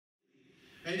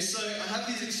And so I have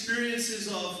these experiences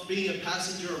of being a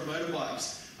passenger of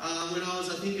motorbikes. When I was,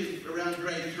 I think, around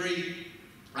grade 3,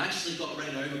 I actually got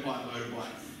ran over by a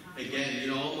motorbike. Again,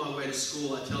 on my way to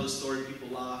school, I tell the story, people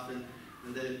laugh, and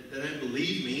they don't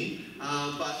believe me.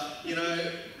 But,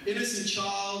 innocent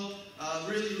child,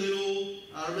 really little.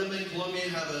 I remember in Colombia,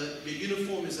 your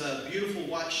uniform is a beautiful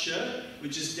white shirt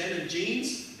with just denim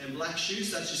jeans and black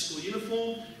shoes. That's your school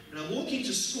uniform. And I'm walking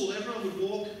to school. Everyone would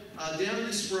walk down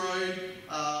this road.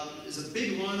 There's a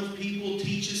big line of people,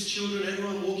 teachers, children,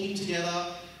 everyone walking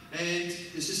together. And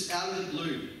it's just out of the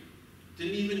blue.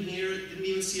 Didn't even hear it, didn't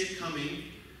even see it coming.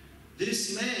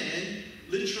 This man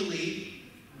literally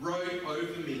rode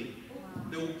over me.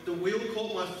 The wheel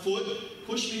caught my foot,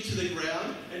 pushed me to the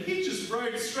ground, and he just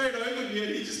rode straight over me,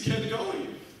 and he just kept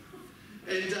going.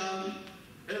 And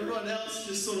everyone else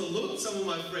just sort of looked. Some of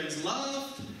my friends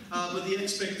laughed, but the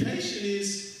expectation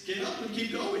is get up and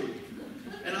keep going.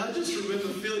 And I just remember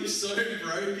feeling so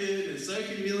broken and so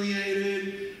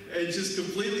humiliated and just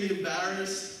completely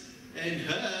embarrassed and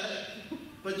hurt.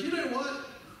 But you know what?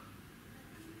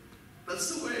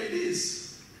 That's the way it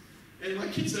is. And my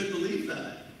kids don't believe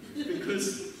that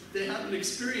because they haven't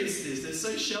experienced this. They're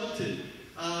so sheltered.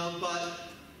 But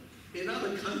in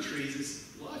other countries,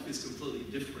 life is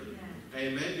completely different.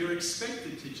 Amen. You're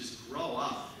expected to just grow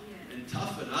up and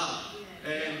toughen up.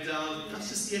 And that's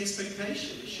just the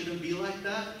expectation. It shouldn't be like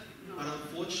that. But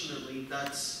unfortunately,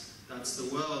 that's the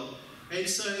world. And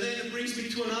so then it brings me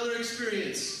to another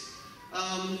experience.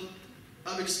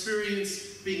 I've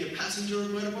experienced being a passenger of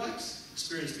motorbikes,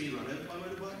 experienced being run over by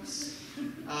motorbikes.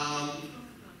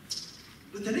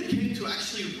 But then it came to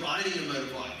actually riding a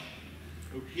motorbike.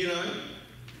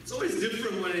 It's always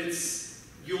different when it's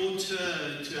your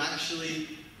turn to actually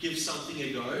give something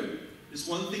a go. It's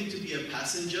one thing to be a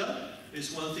passenger.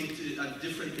 It's a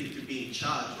different thing to be in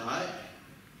charge, right?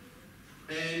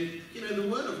 And, the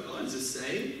Word of God is the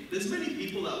same. There's many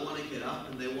people that want to get up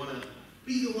and they want to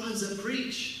be the ones that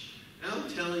preach. And I'm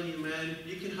telling you, man,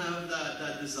 you can have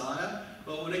that desire,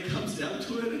 but when it comes down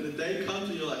to it and the day comes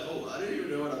and you're like, oh, I don't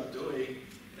even know what I'm doing.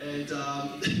 And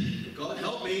God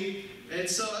help me. And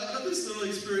so I got this little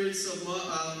experience of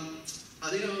I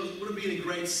think I would have been in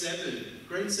grade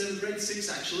 6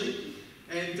 actually.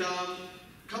 And a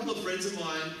couple of friends of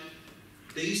mine,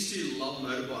 they used to love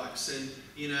motorbikes, and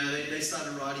they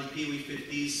started riding Pee Wee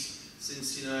 50s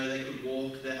since they could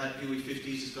walk. They had Pee Wee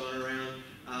 50s just going around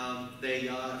their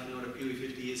yard. If you know what a Pee Wee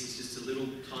 50 is, it's just a little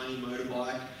tiny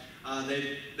motorbike.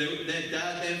 Their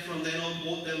dad then from then on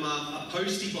bought them a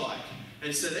postie bike,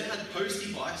 and so they had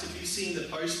postie bikes. If you've seen the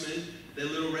postmen,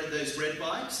 those red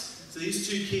bikes. So these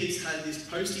two kids had these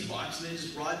postie bikes, and they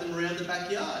just ride them around the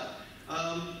backyard.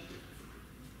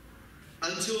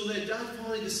 Until their dad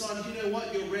finally decided, you know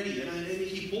what, you're ready. And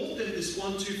he bought them this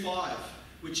 125,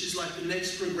 which is like the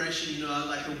next progression,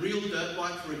 like a real dirt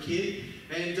bike for a kid.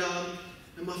 And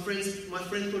my friend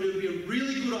thought it would be a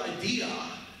really good idea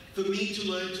for me to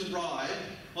learn to ride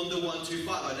on the 125.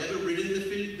 I'd never ridden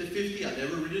the 50, I'd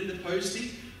never ridden the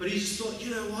postie. But he just thought, you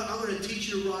know what, I'm going to teach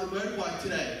you to ride a motorbike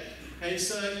today. And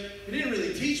so he didn't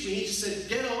really teach me, he just said,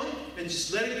 get on and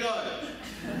just let it go.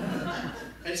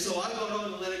 And so I got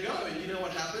on and let it go, and you know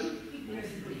what happened?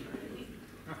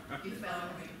 You fell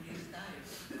over.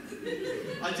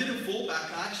 I didn't fall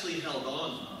back, I actually held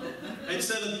on. And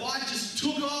so the bike just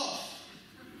took off.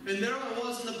 And there I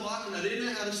was on the bike, and I didn't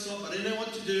know how to stop, I didn't know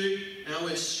what to do, and I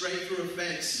went straight through a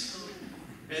fence.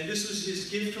 And this was his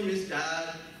gift from his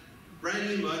dad, brand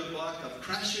new motorbike. I've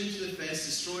crashed into the fence,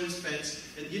 destroyed his fence,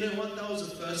 and you know what? That was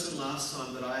the first and last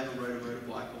time that I ever rode a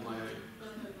motorbike on my own.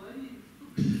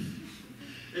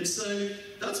 And so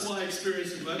that's my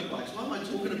experience with motorbikes. Why am I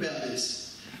talking about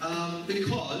this?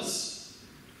 Because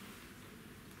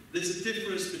there's a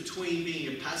difference between being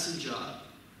a passenger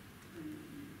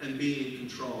and being in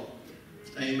control.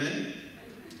 Amen?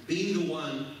 Being the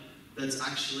one that's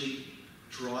actually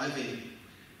driving.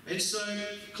 And so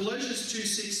Colossians 2,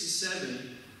 6 and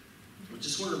 7, I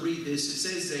just want to read this. It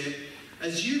says there,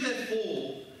 as you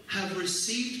therefore have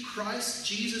received Christ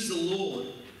Jesus the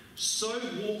Lord, so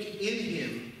walk in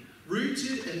him,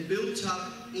 rooted and built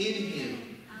up in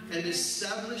him, and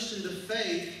established in the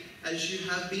faith as you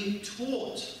have been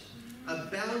taught,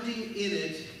 abounding in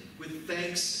it with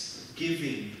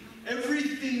thanksgiving.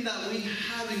 Everything that we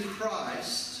have in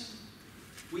Christ,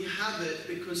 we have it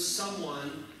because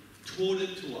someone taught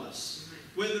it to us.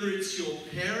 Whether it's your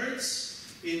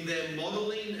parents in their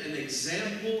modeling and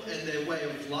example and their way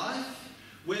of life,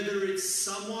 whether it's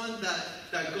someone that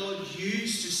God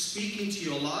used to speak into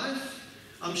your life.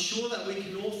 I'm sure that we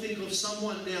can all think of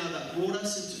someone now that brought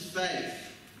us into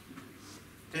faith.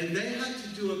 And they had to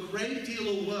do a great deal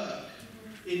of work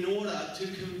in order to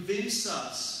convince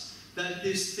us that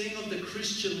this thing of the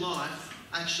Christian life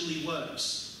actually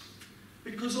works.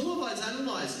 Because all of us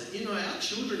analyze it. You know, our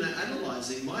children are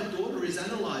analyzing. My daughter is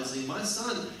analyzing. My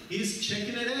son, he's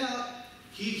checking it out.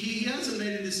 He hasn't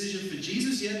made a decision for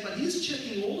Jesus yet, but he's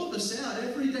checking all of us out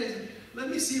every day. Let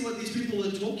me see what these people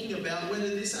are talking about, whether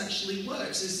this actually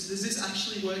works. Does this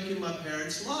actually work in my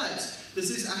parents' lives? Does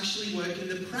this actually work in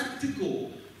the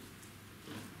practical?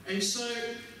 And so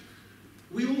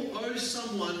we all owe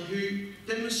someone who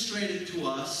demonstrated to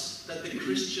us that the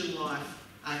Christian life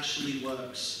actually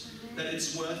works, that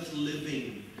it's worth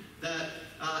living, that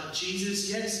Jesus,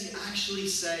 yes, he actually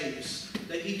saves,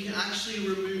 that he can actually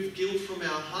remove guilt from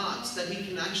our hearts, that he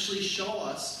can actually show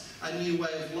us a new way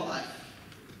of life.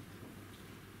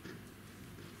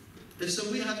 And so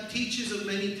we have teachers of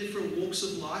many different walks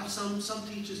of life. Some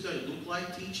teachers don't look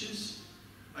like teachers,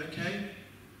 okay?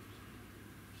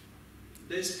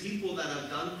 There's people that have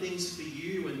done things for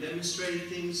you and demonstrated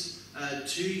things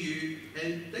to you,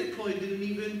 and they probably didn't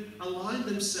even align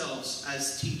themselves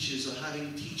as teachers or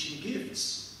having teaching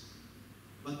gifts.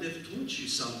 But they've taught you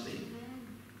something.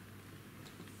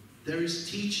 There is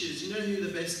teachers. You know who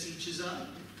the best teachers are?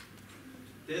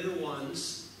 They're the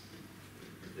ones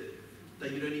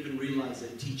that you don't even realize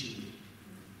they're teaching you.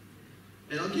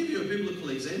 And I'll give you a biblical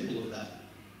example of that.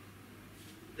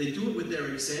 They do it with their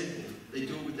example. They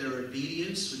do it with their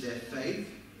obedience, with their faith.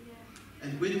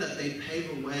 And with that, they pave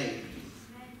a way.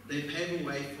 They pave a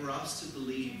way for us to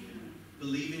believe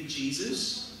in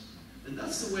Jesus. And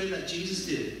that's the way that Jesus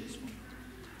did.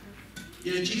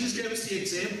 You know, Jesus gave us the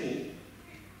example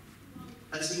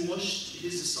as he washed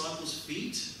his disciples'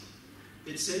 feet.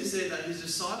 It says there that his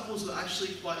disciples were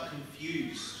actually quite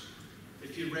confused.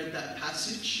 If you read that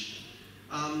passage,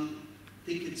 I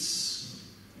think it's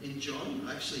in John.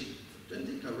 Actually, I don't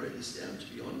think I wrote this down, to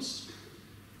be honest,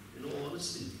 in all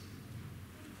honesty.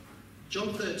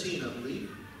 John 13, I believe.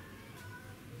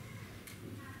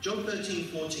 John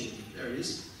 13:14. There it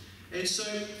is. And so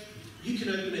you can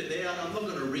open it there. I'm not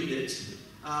going to read it,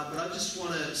 but I just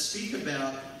want to speak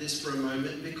about this for a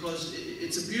moment because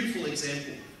it's a beautiful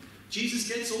example. Jesus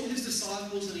gets all his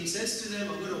disciples and he says to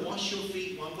them, I'm going to wash your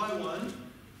feet one by one.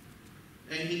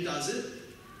 And he does it.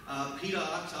 Peter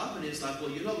arcs up and he's like, well,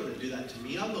 you're not going to do that to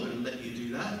me. I'm not going to let you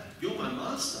do that. You're my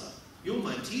master. You're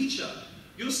my teacher.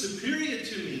 You're superior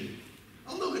to me.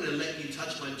 I'm not going to let you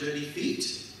touch my dirty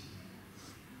feet.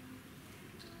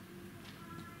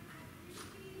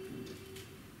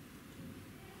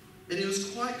 And it was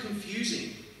quite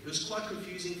confusing. It was quite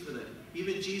confusing for them.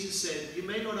 Even Jesus said, you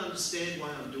may not understand why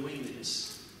I'm doing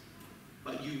this,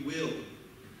 but you will.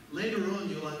 Later on,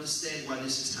 you'll understand why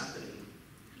this is happening,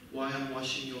 why I'm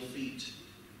washing your feet.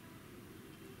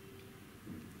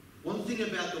 One thing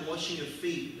about the washing of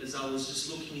feet, as I was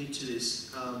just looking into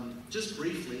this, just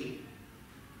briefly,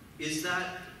 is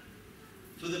that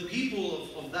for the people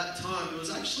of that time, it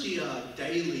was actually a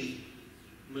daily,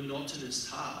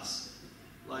 monotonous task.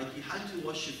 Like, you had to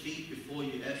wash your feet before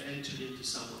you entered into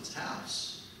someone's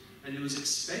house. And it was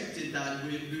expected that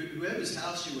whoever's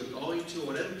house you were going to, or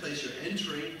whatever place you're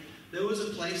entering, there was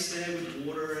a place there with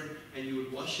water, and you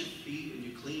would wash your feet and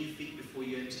you clean your feet before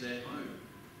you enter their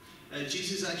home.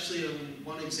 Jesus actually,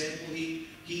 one example,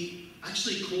 he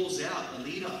actually calls out a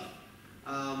leader,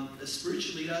 a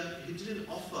spiritual leader who didn't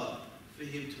offer for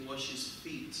him to wash his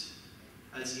feet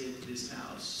as he entered his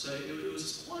house. So it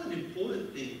was quite an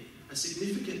important thing, a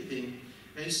significant thing.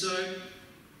 And so,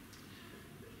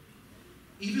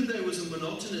 even though it was a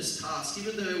monotonous task,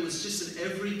 even though it was just an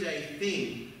everyday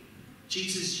thing,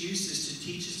 Jesus used this to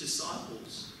teach his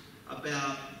disciples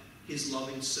about his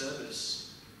loving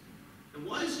service. And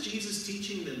why is Jesus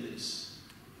teaching them this?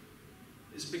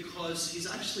 It's because he's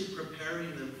actually preparing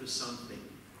them for something.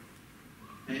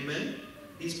 Amen?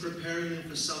 He's preparing them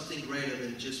for something greater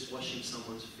than just washing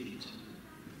someone's feet.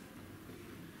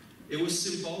 It was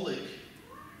symbolic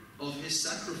of his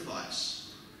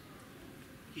sacrifice.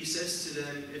 He says to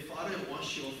them, if I don't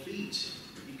wash your feet,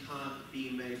 you can't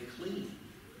be made clean.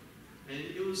 And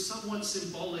it was somewhat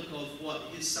symbolic of what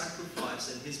his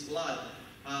sacrifice and his blood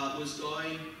was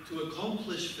going to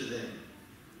accomplish for them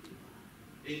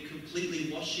in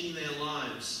completely washing their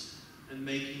lives and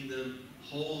making them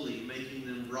holy, making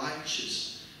them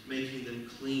righteous, making them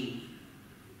clean.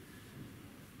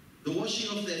 The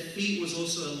washing of their feet was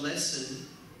also a lesson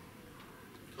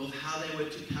of how they were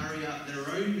to carry out their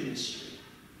own ministry.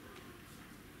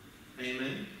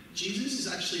 Amen. Jesus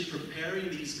is actually preparing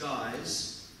these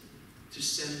guys to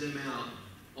send them out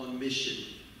on mission.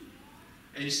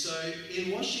 And so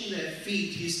in washing their feet,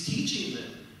 he's teaching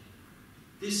them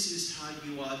this is how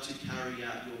you are to carry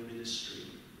out your ministry.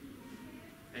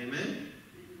 Amen?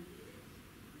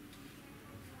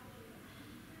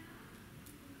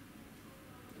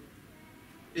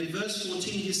 In verse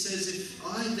 14 he says, if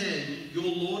I then, your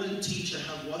Lord and teacher,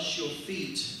 have washed your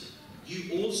feet,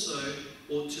 you also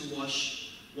ought to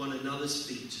wash one another's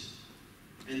feet.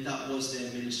 And that was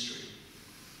their ministry.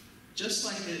 Just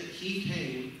like he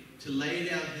came to lay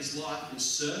down his life in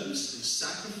service and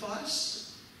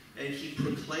sacrifice, and he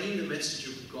proclaimed the message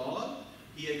of God,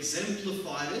 he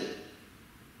exemplified it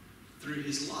through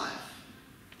his life.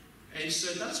 And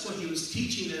so that's what he was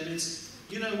teaching them is,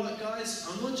 you know what, guys?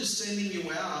 I'm not just sending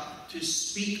you out to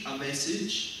speak a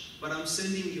message, but I'm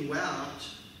sending you out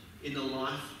in a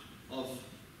life of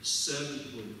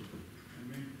servanthood.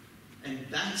 Amen. And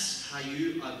that's how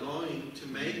you are going to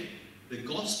make the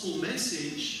gospel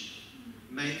message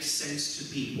make sense to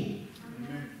people.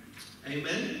 Amen.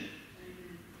 Amen?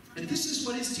 And this is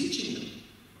what he's teaching them.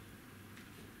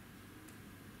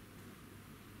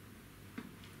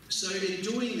 So in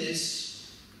doing this,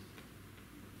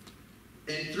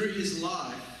 and through his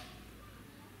life,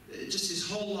 just his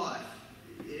whole life,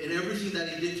 and everything that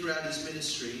he did throughout his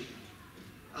ministry,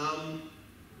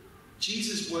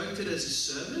 Jesus worked it as a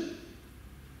servant.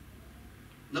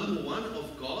 Number one,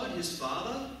 of God, his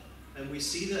Father. And we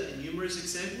see that in numerous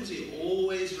examples. He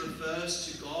always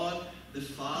refers to God, the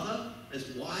Father, as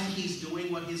why he's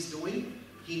doing what he's doing.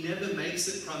 He never makes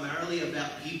it primarily about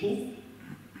people.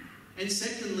 And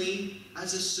secondly,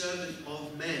 as a servant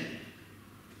of men.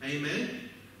 Amen?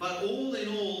 But all in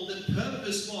all, the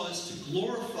purpose was to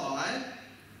glorify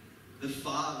the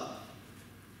Father.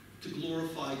 To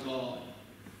glorify God.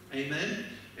 Amen?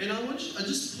 And I'm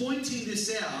just pointing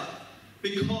this out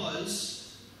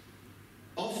because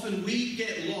often we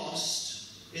get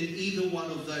lost in either one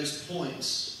of those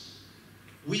points.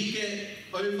 We get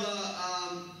over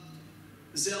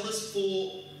zealous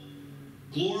for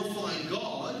glorifying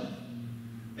God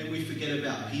and we forget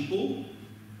about people.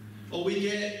 Or we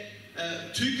get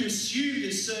too consumed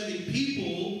in serving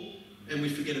people and we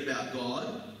forget about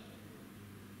God.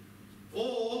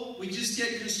 Or we just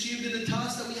get consumed in the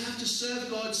task that we have to serve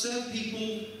God, serve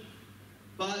people,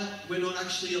 but we're not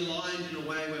actually aligned in a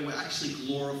way where we're actually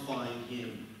glorifying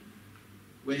him,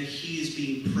 where he is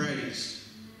being praised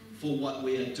for what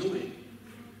we are doing.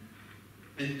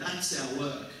 And that's our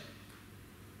work.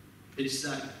 It's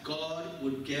that God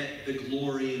would get the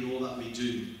glory in all that we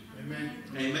do. Amen.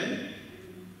 Amen.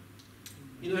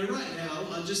 You know, right now,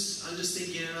 I'm just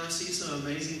thinking, and I see some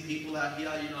amazing people out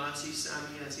here. You know, I see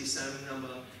Sammy,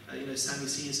 Sammy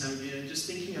Senior, Sammy, just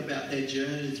thinking about their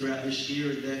journey throughout this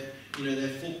year and their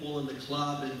football and the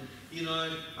club. And, you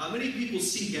know, many people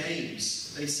see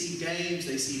games. They see games,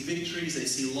 they see victories, they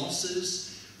see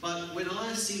losses. But when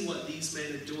I see what these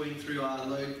men are doing through our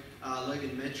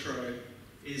Logan Metro,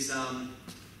 is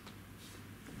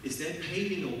they're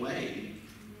paving a way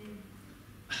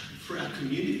for our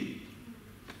community.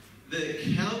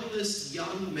 The countless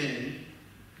young men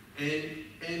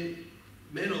and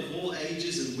men of all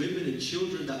ages and women and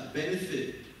children that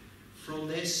benefit from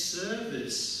their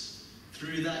service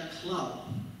through that club,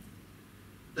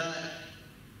 that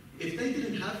if they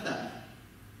didn't have that,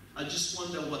 I just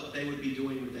wonder what they would be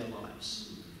doing with their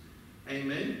lives.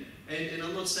 Amen? And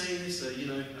I'm not saying this, I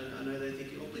know they're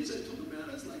thinking, oh, please don't talk about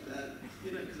us like that,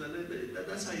 because I know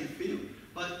that's how you feel.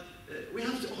 But we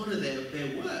have to honor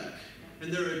their work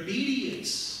and their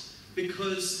obedience,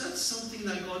 because that's something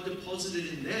that God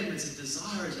deposited in them as a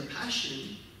desire, as a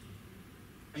passion.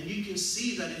 And you can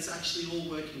see that it's actually all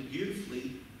working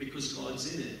beautifully because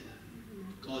God's in it.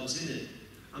 God's in it.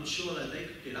 I'm sure that they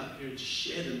could get up here and just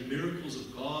share the miracles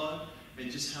of God and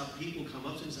just how people come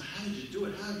up to them and say, how did you do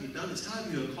it? How have you done this? How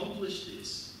have you accomplished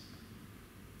this?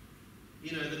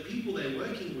 You know, the people they're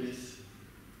working with,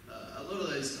 a lot of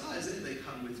those guys, they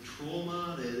come with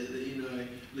trauma, they're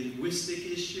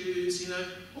linguistic issues, a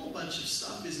whole bunch of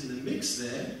stuff is in the mix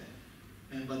there,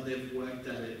 but they've worked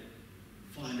at it.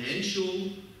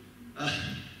 Financial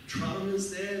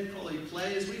traumas there, probably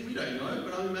players, we don't know,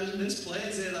 but I imagine there's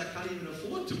players there that can't even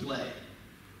afford to play.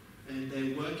 And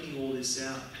they're working all this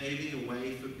out, paving a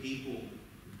way for people,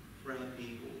 for our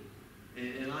people.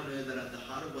 And I know that at the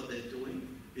heart of what they're doing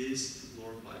is to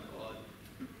glorify God.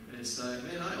 And so,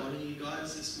 man, I honor you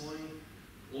guys this morning.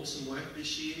 Awesome work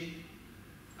this year.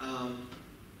 I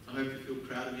hope you feel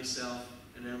proud of yourself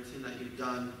and everything that you've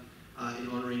done in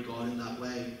honoring God in that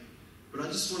way. But I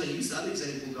just want to use that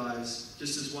example, guys,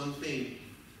 just as one thing.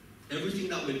 Everything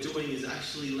that we're doing is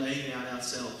actually laying out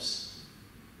ourselves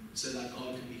so that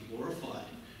God can be glorified,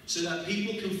 so that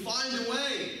people can find a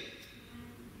way,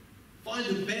 find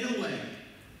a better way.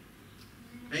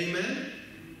 Amen?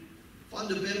 Find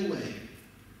a better way.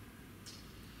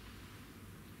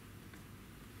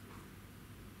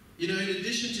 You know, in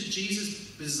addition to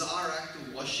Jesus' bizarre act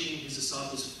of washing his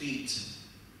disciples' feet,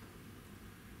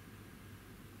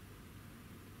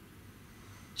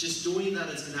 just doing that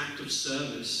as an act of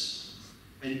service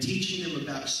and teaching them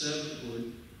about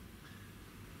servanthood,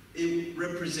 it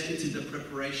represented the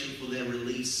preparation for their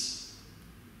release.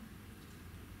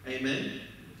 Amen?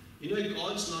 You know,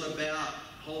 God's not about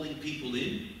holding people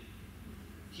in.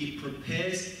 He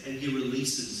prepares and he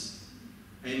releases.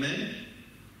 Amen?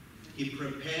 He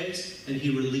prepares and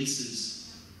he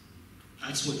releases.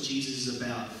 That's what Jesus is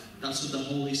about. That's what the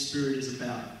Holy Spirit is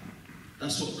about.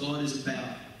 That's what God is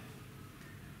about.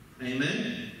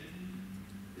 Amen?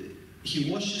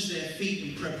 He washes their feet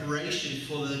in preparation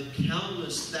for the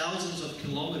countless thousands of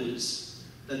kilometers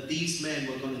that these men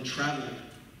were going to travel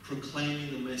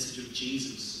proclaiming the message of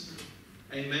Jesus.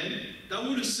 Amen? That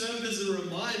would have served as a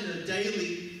reminder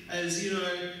daily as, you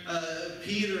know,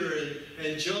 Peter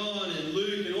and John and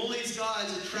Luke and all these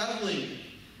guys are traveling.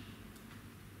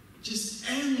 Just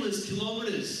endless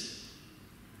kilometers.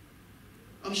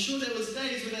 I'm sure there was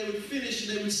days when they would finish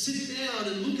and they would sit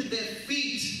down and look at their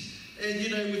feet and, you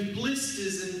know, with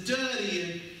blisters and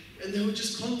dirty, and they would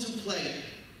just contemplate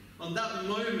on that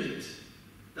moment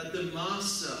that the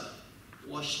Master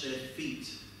washed their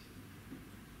feet.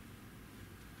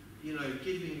 You know,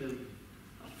 giving them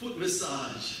a foot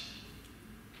massage.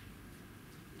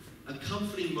 A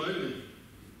comforting moment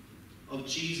of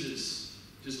Jesus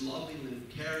just loving them,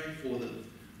 caring for them,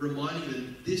 reminding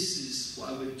them this is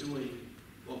why we're doing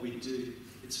what we do.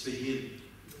 It's for him.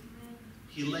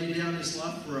 He laid down his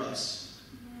life for us.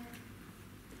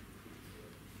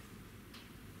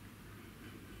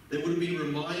 They would have been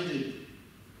reminded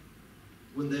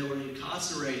when they were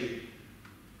incarcerated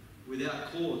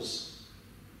without cause,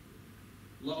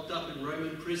 locked up in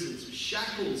Roman prisons with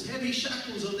shackles, heavy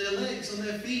shackles on their legs, on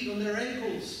their feet, on their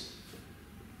ankles.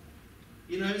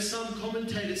 You know, some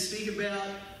commentators speak about,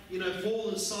 you know, Paul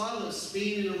and Silas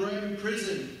being in a Roman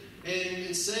prison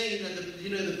and saying that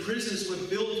the prisons were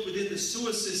built within the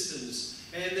sewer systems,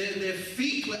 and their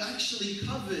feet were actually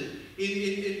covered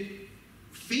in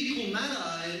fecal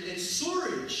matter and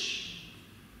sewage.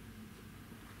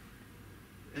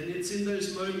 And it's in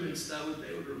those moments that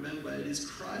they would remember it is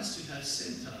Christ who has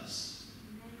sent us.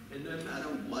 And no matter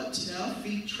what our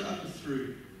feet travel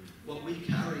through, what we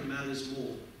carry matters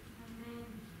more.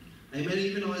 Amen.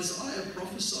 Even Isaiah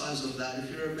prophesies of that.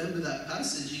 If you remember that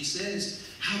passage, he says,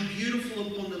 how beautiful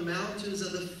upon the mountains are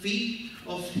the feet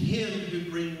of him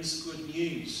who brings good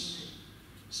news.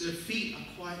 So feet are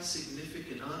quite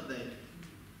significant, aren't they?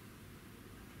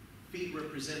 Feet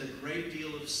represent a great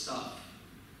deal of stuff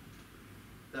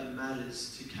that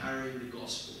matters to carrying the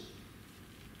gospel.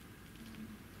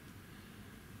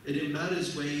 And it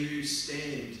matters where you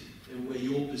stand and where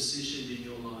you're positioned in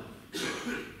your life.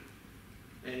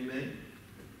 Amen.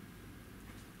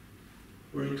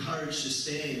 We're encouraged to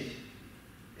stand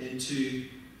and to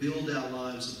build our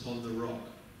lives upon the rock.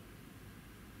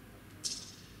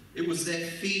 It was their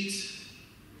feet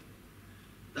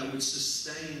that would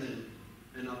sustain them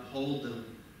and uphold them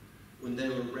when they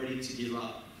were ready to give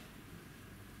up.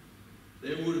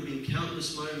 There would have been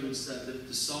countless moments that the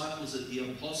disciples, that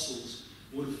the apostles,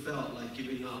 would have felt like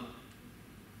giving up.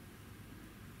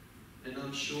 And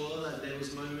I'm sure that there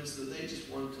was moments that they just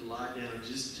wanted to lie down,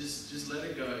 just let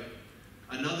it go.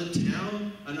 Another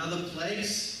town, another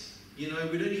place, you know,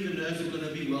 we don't even know if we're going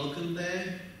to be welcomed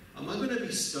there. Am I going to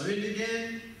be stoned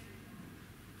again?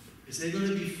 Is there going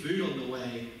to be food on the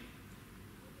way?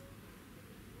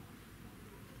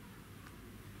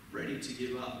 Ready to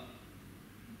give up.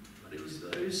 But it was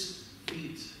those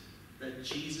feet that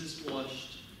Jesus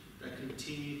washed that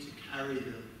continued to carry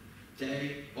them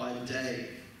day by day.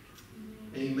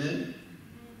 Amen.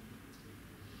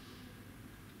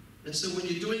 And so when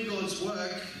you're doing God's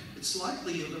work, it's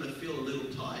likely you're going to feel a little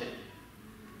tired.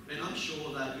 And I'm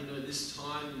sure that, you know, this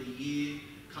time of the year,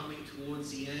 coming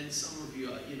towards the end, some of you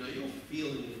are, you know, you're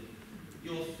feeling it.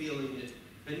 You're feeling it.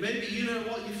 And maybe, you know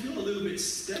what, you feel a little bit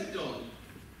stepped on.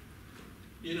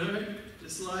 You know,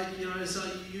 it's like, you know, it's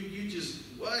like you just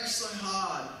work so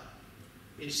hard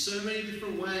in so many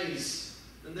different ways.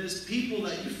 And there's people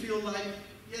that you feel like,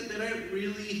 yeah, they don't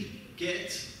really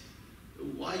get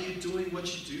why you're doing what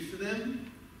you do for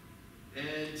them.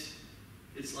 And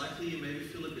it's likely you maybe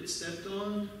feel a bit stepped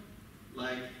on,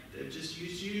 like they've just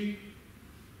used you.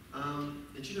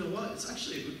 And you know what? It's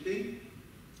actually a good thing.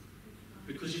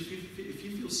 Because if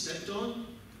you feel stepped on,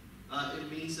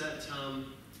 it means that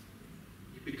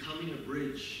you're becoming a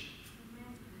bridge.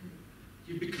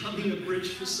 You're becoming a bridge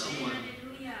for someone.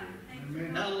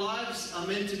 Amen. Our lives are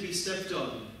meant to be stepped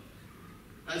on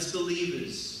as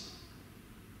believers,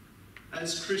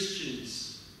 as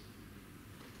Christians.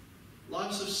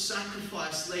 Lives of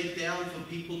sacrifice laid down for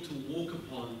people to walk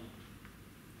upon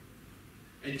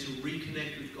and to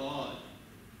reconnect with God.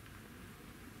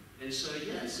 And so,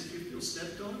 yes, if you feel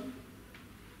stepped on,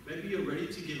 maybe you're ready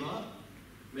to give up.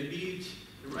 Maybe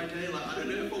right now you're like, I don't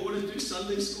know if I want to do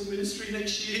Sunday school ministry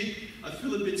next year. I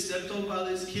feel a bit stepped on by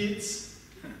those kids.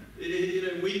 You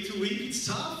know, week to week, it's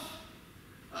tough.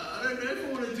 I don't know if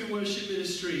I want to do worship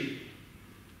ministry.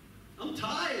 I'm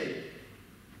tired.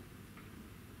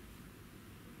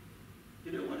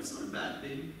 You know what? It's not a bad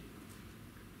thing.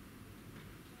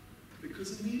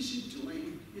 Because it means you're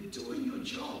doing your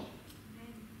job.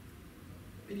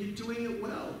 And you're doing it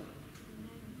well.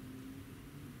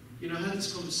 You know, I had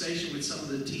this conversation with some of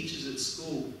the teachers at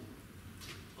school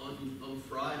on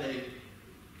Friday,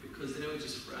 because they were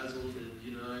just frazzled, and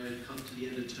you know, come to the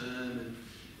end of term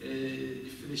and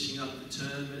finishing up the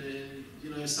term, and you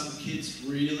know, some kids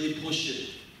really push it.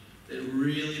 They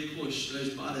really push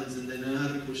those buttons, and they know how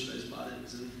to push those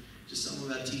buttons. And just some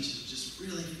of our teachers are just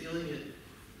really feeling it.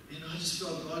 And I just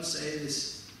felt God say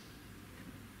this: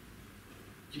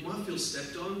 you might feel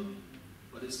stepped on,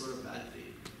 but it's not a bad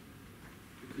thing,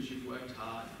 because you've worked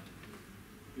hard.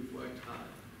 You've worked hard.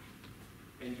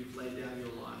 And you've laid down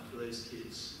your life for those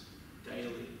kids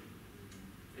daily.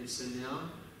 And so now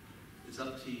it's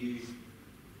up to you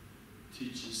to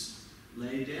just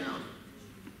lay down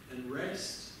and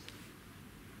rest.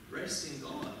 Rest in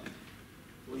God,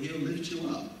 for He'll lift you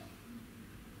up.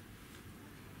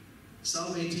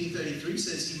 Psalm 18:33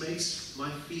 says, He makes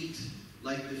my feet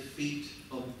like the feet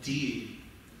of deer.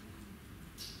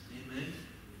 Amen.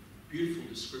 Beautiful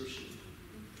description.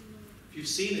 If you've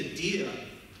seen a deer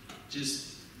just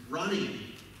running,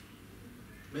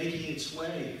 making its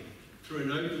way through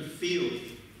an open field,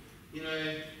 you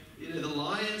know the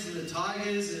lions and the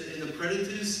tigers and the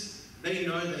predators, they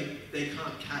know they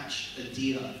can't catch a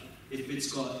deer if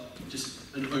it's got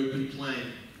just an open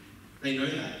plain. They know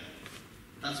that.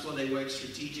 That's why they work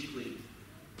strategically.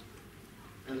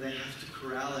 And they have to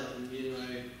corral it and, you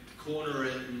know, corner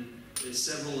it, and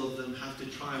several of them have to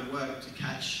try and work to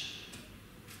catch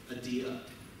a deer.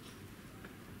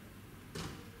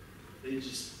 They're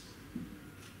just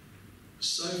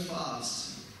so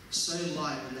fast, so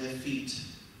light on their feet.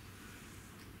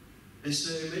 And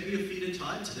so maybe your feet are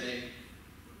tired today.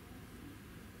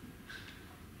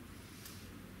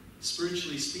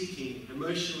 Spiritually speaking,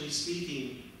 emotionally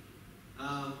speaking,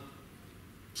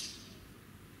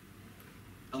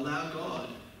 allow God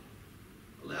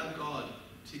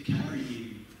to carry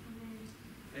you.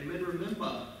 Amen.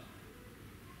 Remember,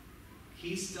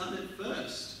 He's done it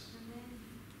first.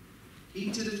 He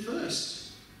did it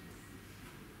first.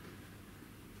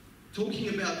 Talking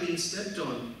about being stepped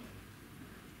on,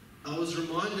 I was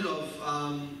reminded of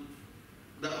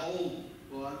that old,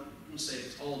 well, I wouldn't say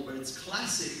it's old, but it's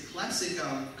classic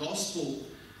gospel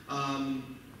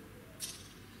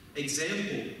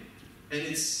example. And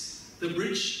it's the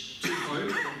bridge to hope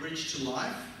and the bridge to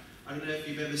life. I don't know if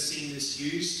you've ever seen this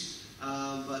used,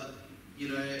 but you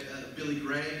know, Billy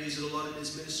Graham used it a lot in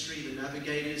his ministry. The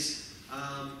Navigators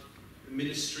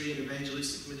ministry and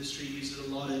evangelistic ministry use it a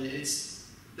lot, and it's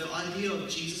the idea of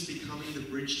Jesus becoming the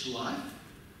bridge to life.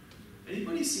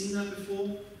 Anybody seen that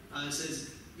before? It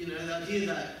says, you know, the idea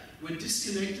that we're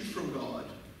disconnected from God,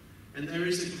 and there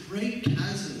is a great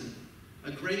chasm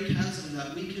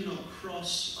that we cannot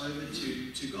cross over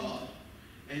to God.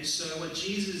 And so what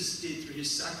Jesus did through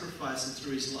His sacrifice and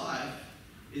through His life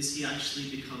is He actually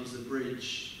becomes the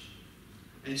bridge.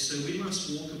 And so we must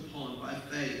walk by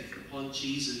faith upon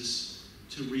Jesus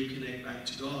to reconnect back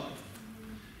to God.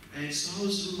 And so I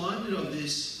was reminded of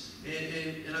this,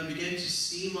 and I began to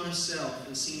see myself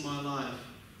and see my life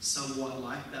somewhat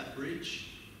like that bridge.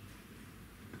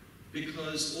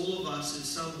 Because all of us in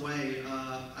some way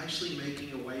are actually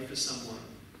making a way for someone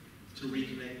to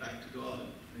reconnect back to God.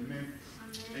 Amen.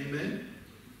 Amen.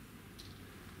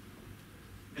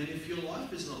 And if your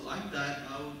life is not like that,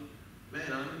 I'm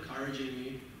encouraging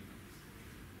you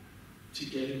to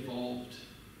get involved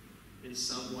in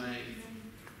some way,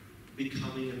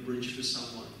 becoming a bridge for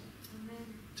someone,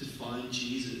 to find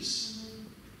Jesus,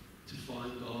 to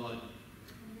find God.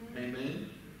 Amen.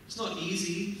 It's not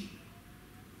easy.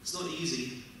 It's not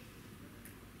easy.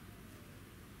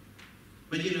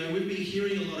 But you know, we've been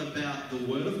hearing a lot about the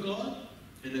Word of God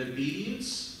and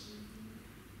obedience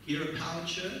here at Power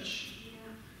Church.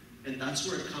 And that's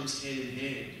where it comes hand in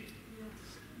hand.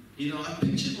 You know, I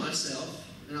pictured myself,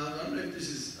 and I don't know if this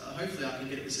is, hopefully I can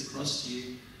get this across to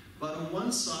you. But on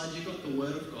one side, you've got the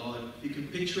Word of God. You can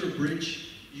picture a bridge.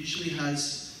 Usually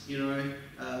has,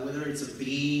 whether it's a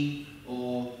beam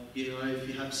or, if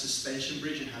you have a suspension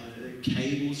bridge, you have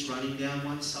cables running down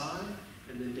one side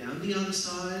and then down the other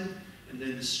side, and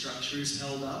then the structure is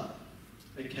held up.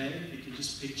 Okay, if you can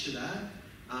just picture that.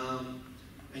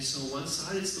 And so on one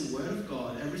side, it's the Word of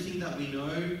God. Everything that we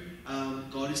know,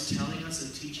 God is telling us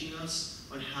and teaching us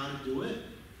on how to do it.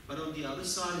 But on the other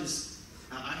side is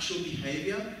our actual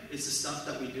behavior. It's the stuff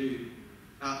that we do,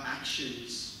 our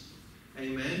actions.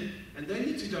 Amen? And they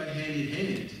need to go hand in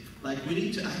hand. Like, we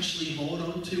need to actually hold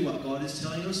on to what God is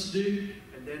telling us to do,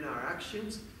 and then our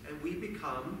actions, and we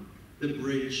become the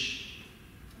bridge.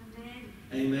 Amen.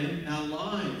 Amen. Our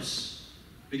lives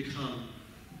become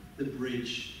the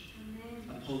bridge.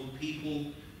 Amen. Upon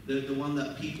people, the one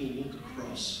that people walk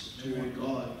across toward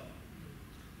God.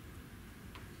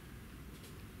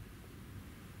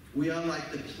 We are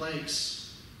like the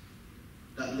planks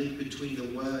that link between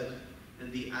the Word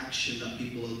and the action that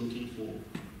people are looking for.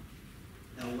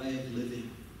 Our way of living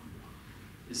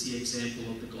is the example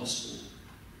of the gospel.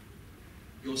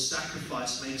 Your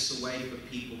sacrifice makes a way for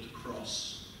people to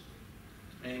cross.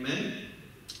 Amen?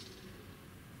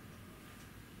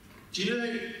 Do you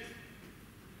know,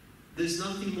 there's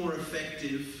nothing more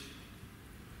effective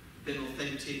than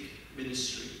authentic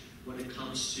ministry when it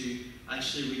comes to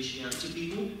actually reaching out to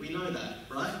people. We know that,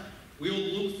 right? We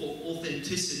all look for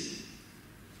authenticity.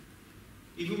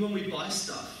 Even when we buy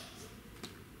stuff,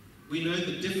 we know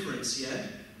the difference, yeah?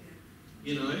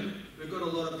 We've got a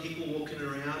lot of people walking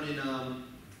around in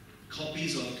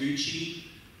copies of Gucci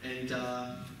and,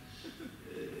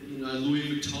 Louis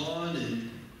Vuitton and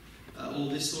all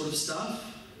this sort of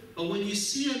stuff. But when you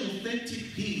see an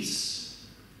authentic piece,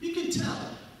 you can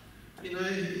tell.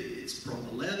 It's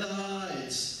proper leather,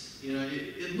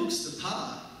 it looks the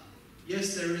part.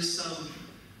 Yes, there is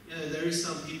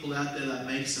some people out there that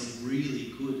make some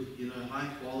really good, high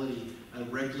quality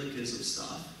replicas of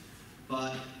stuff.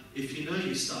 But if you know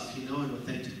your stuff, you know an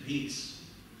authentic piece.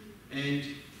 And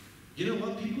you know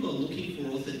what? People are looking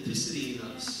for authenticity in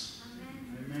us.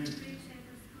 Amen.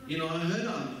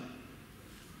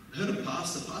 I heard a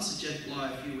Pastor Jeff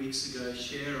Bly, a few weeks ago,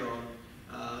 share on,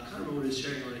 I can't remember what he was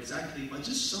sharing on exactly, but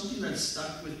just something that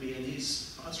stuck with me. And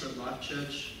he's pastor at Life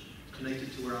Church,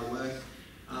 connected to where I work.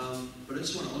 But I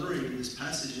just want to honor him in this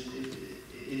passage,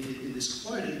 in this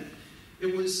quote. And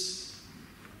it was,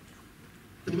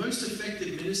 the most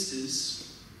effective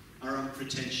ministers are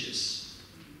unpretentious.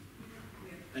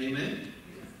 Amen?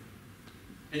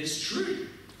 And it's true.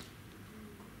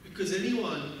 Because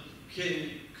anyone can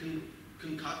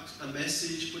concoct a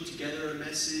message, put together a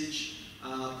message,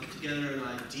 put together an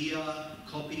idea,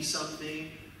 copy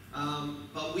something.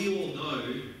 But we all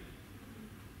know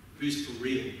who's for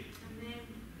real.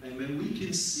 Amen. We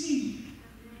can see,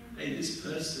 hey, this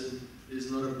person is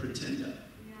not a pretender.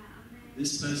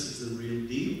 This person's the real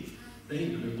deal. They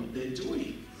know what they're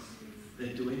doing.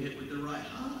 They're doing it with the right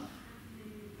heart.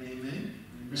 Amen.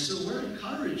 So we're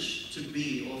encouraged to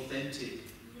be authentic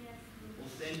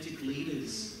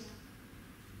leaders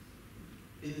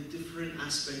in the different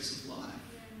aspects of life.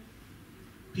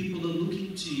 People are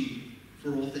looking to you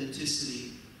for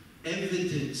authenticity,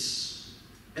 evidence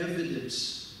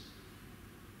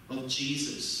of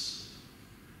Jesus.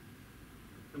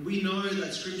 And we know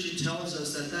that Scripture tells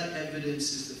us that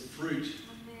evidence is the fruit.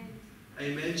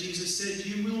 Amen. Amen. Jesus said,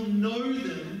 you will know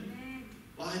them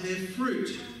by their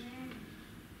fruit.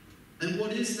 And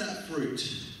what is that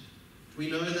fruit? We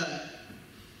know that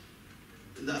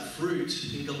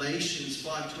fruit in Galatians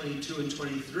 5:22 and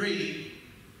 23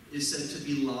 is said to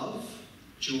be love,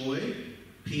 joy,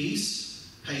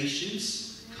 peace,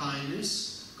 patience,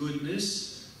 kindness,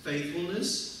 goodness,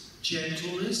 faithfulness,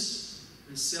 gentleness,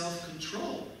 and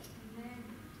self-control.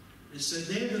 And so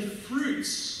they're the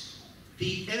fruits,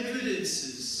 the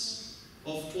evidences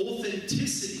of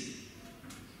authenticity,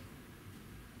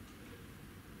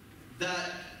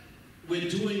 that we're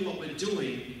doing what we're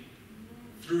doing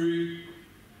through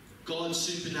God's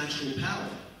supernatural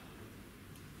power.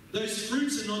 Those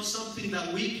fruits are not something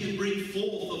that we can bring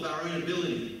forth of our own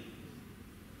ability.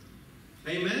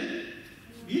 Amen?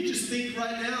 You just think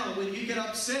right now, when you get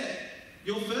upset,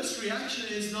 your first reaction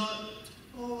is not,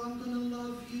 oh, I'm going to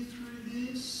love you through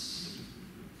this.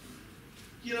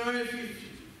 If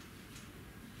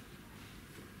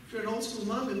you're an old school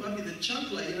mum, it might be the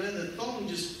chuckler, the thong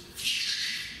just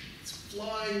it's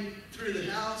flying through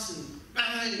the house and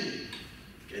bang,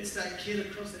 gets that kid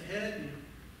across the head. And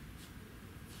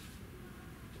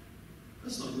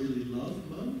that's not really love,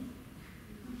 Mum.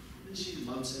 And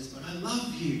Mum says, but I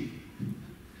love you.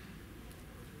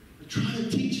 I'm trying to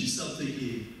teach you something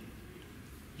here.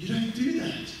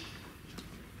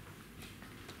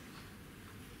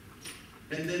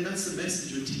 And then that's the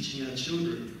message we're teaching our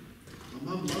children.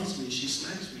 My mum loves me, she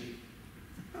smacks me.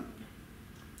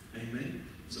 Amen?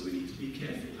 So we need to be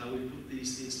careful how we put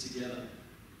these things together.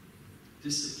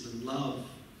 Discipline, love,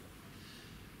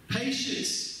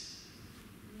 patience.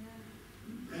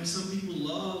 And some people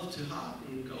love to harp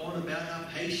and go on about how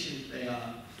patient they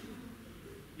are.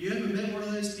 You ever met one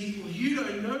of those people? You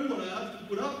don't know what I have to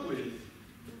put up with.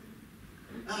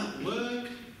 At work,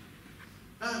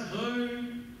 at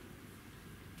home.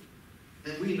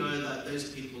 And we know that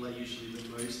those people are usually the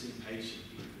most impatient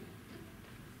people.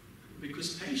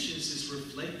 Because patience is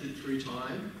reflected through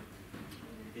time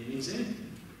in example.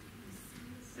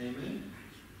 Amen?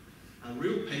 A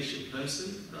real patient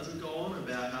person doesn't go on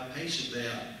about how patient they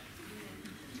are.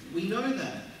 We know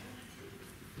that.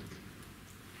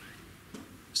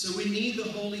 So we need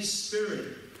the Holy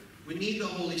Spirit. We need the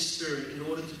Holy Spirit in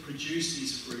order to produce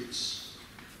these fruits,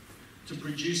 to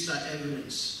produce that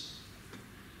evidence.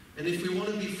 And if we want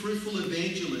to be fruitful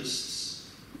evangelists,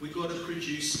 we've got to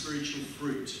produce spiritual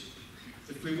fruit.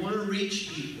 If we want to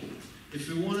reach people, if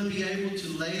we want to be able to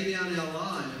lay down our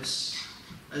lives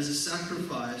as a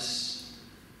sacrifice,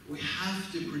 we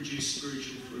have to produce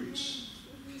spiritual fruits.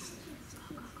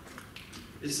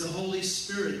 It's the Holy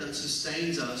Spirit that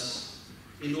sustains us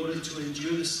in order to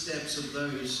endure the steps of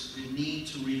those who need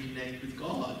to reconnect with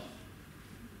God.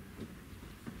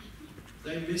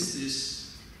 Don't miss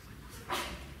this.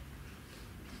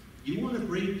 You want to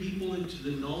bring people into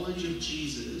the knowledge of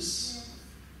Jesus,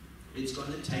 it's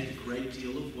going to take a great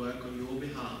deal of work on your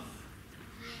behalf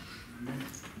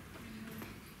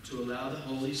to allow the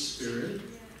Holy Spirit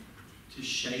to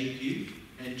shape you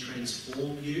and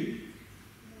transform you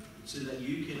so that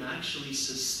you can actually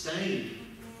sustain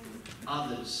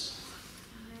others.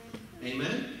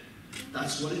 Amen?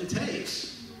 That's what it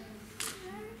takes.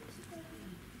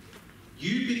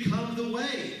 You become the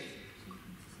way.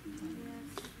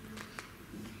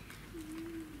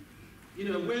 You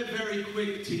know, we're very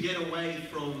quick to get away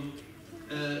from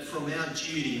our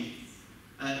duty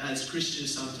as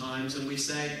Christians sometimes, and we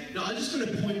say, no, I'm just going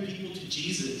to point people to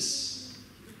Jesus.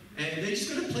 And they're just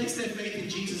going to place their faith in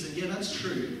Jesus, and yeah, that's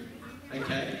true.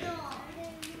 Okay?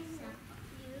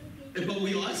 But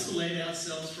we isolate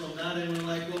ourselves from that, and we're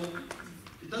like, well,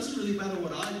 it doesn't really matter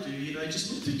what I do, you know,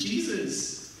 just look to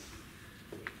Jesus.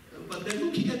 But they're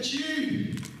looking at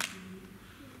you.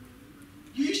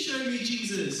 You show me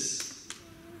Jesus.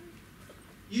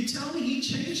 You tell me he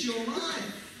changed your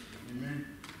life. Amen.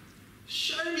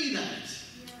 Show me that.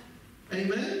 Yeah.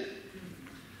 Amen?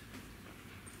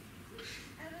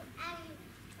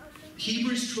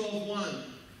 Hebrews 12:1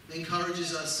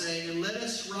 encourages us, saying, and let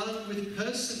us run with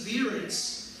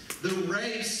perseverance the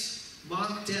race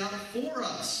marked out for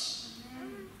us.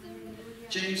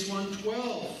 James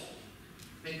 1:12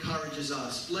 encourages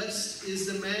us, blessed is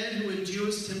the man who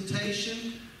endures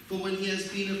temptation, for when he has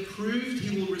been approved,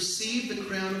 he will receive the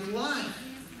crown of life,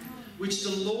 which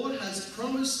the Lord has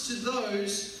promised to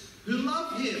those who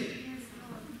love him.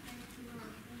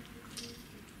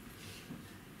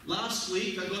 Last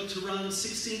week, I got to run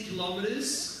 16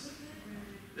 kilometers.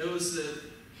 It was a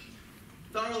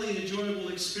thoroughly enjoyable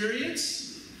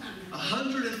experience.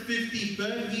 150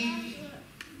 burpee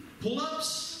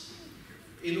pull-ups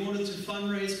in order to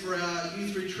fundraise for our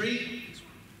youth retreat.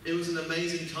 It was an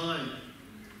amazing time.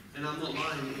 And I'm not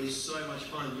lying, it was so much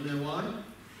fun. You know why?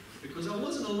 Because I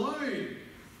wasn't alone.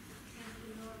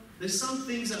 There's some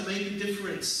things that make a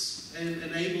difference and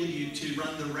enable you to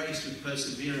run the race with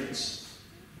perseverance.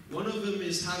 One of them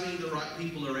is having the right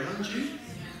people around you.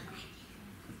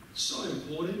 So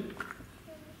important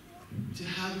to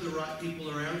have the right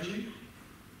people around you.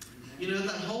 You know,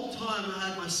 that whole time I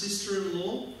had my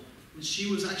sister-in-law, and she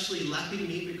was actually lapping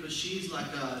me because she's like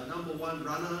a #1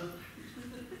 runner.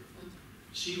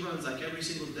 She runs like every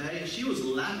single day, and she was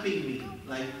lapping me.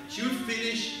 Like, she would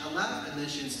finish a lap, and then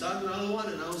she'd start another one,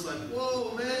 and I was like,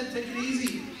 whoa, man, take it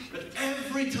easy. But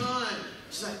every time,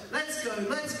 she's like, let's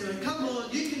go, come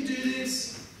on, you can do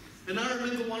this. And I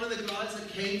remember one of the guys that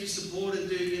came to support and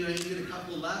do, you know, he did a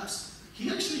couple of laps. He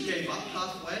actually gave up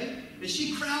halfway, and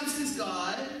she grabs this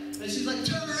guy, and she's like,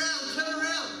 turn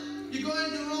around, you're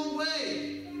going the wrong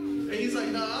way. And he's like,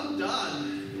 no, I'm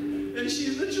done. And she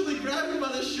literally grabbed him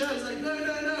by the shirt. It's like, no,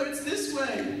 it's this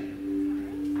way.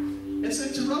 And so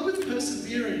to run with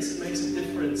perseverance, it makes a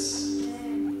difference.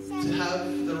 To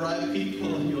have the right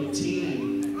people on your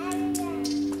team.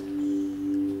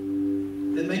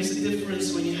 It makes a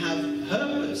difference when you have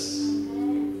purpose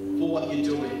for what you're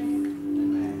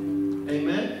doing.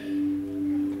 Amen?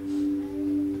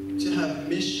 To have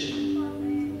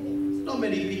mission. Not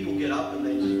many people get up and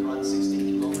they just run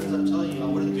 16 kilometers. I'm telling you, I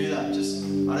wouldn't do that. Just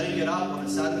I don't get up on a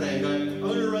Saturday and go, I'm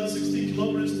going to run 16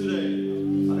 kilometers today.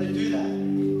 I don't do that.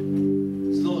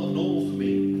 It's not normal for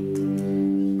me.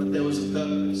 But there was a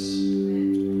purpose.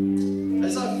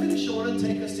 As I finish, I want to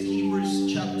take us to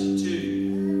Hebrews chapter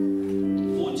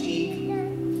 2,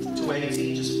 14 to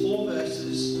 18, just 4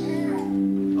 verses. I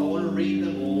want to read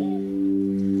them all.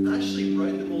 I actually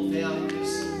wrote them all down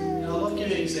because, I'll give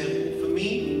you an example. For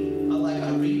me, I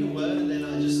read a word and then I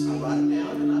write it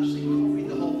down and actually read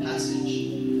the whole passage,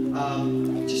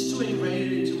 just to ingrain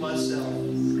it into myself.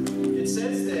 It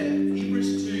says there,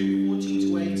 Hebrews 2, 14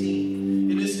 to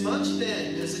 18, inasmuch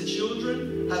then as the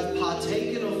children have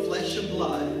partaken of flesh and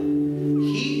blood,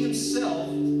 he himself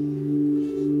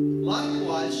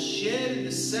likewise shared in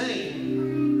the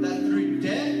same, that through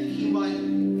death he might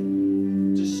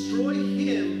destroy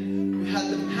him who had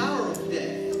the power of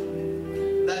death,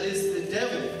 that is the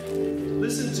devil.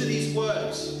 Listen to these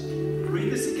words. Read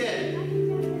this again.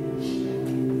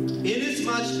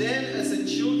 Inasmuch then as the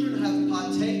children have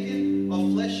partaken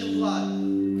of flesh and blood,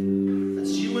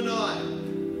 that's you and I,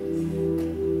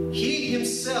 he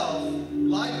himself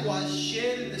likewise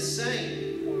shared in the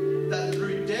same, that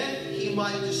through death he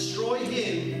might destroy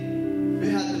him who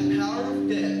had the power of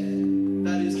death,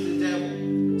 that is the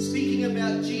devil. Speaking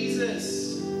about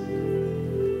Jesus,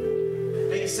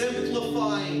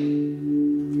 exemplifying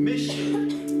mission,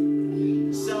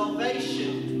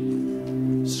 salvation.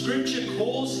 Scripture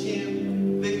calls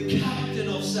him the captain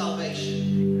of salvation.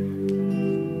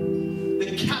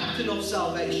 The captain of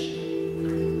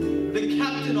salvation. The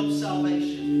captain of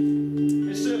salvation.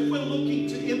 And so if we're looking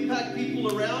to impact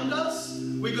people around us,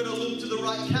 we've got to look to the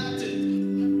right captain.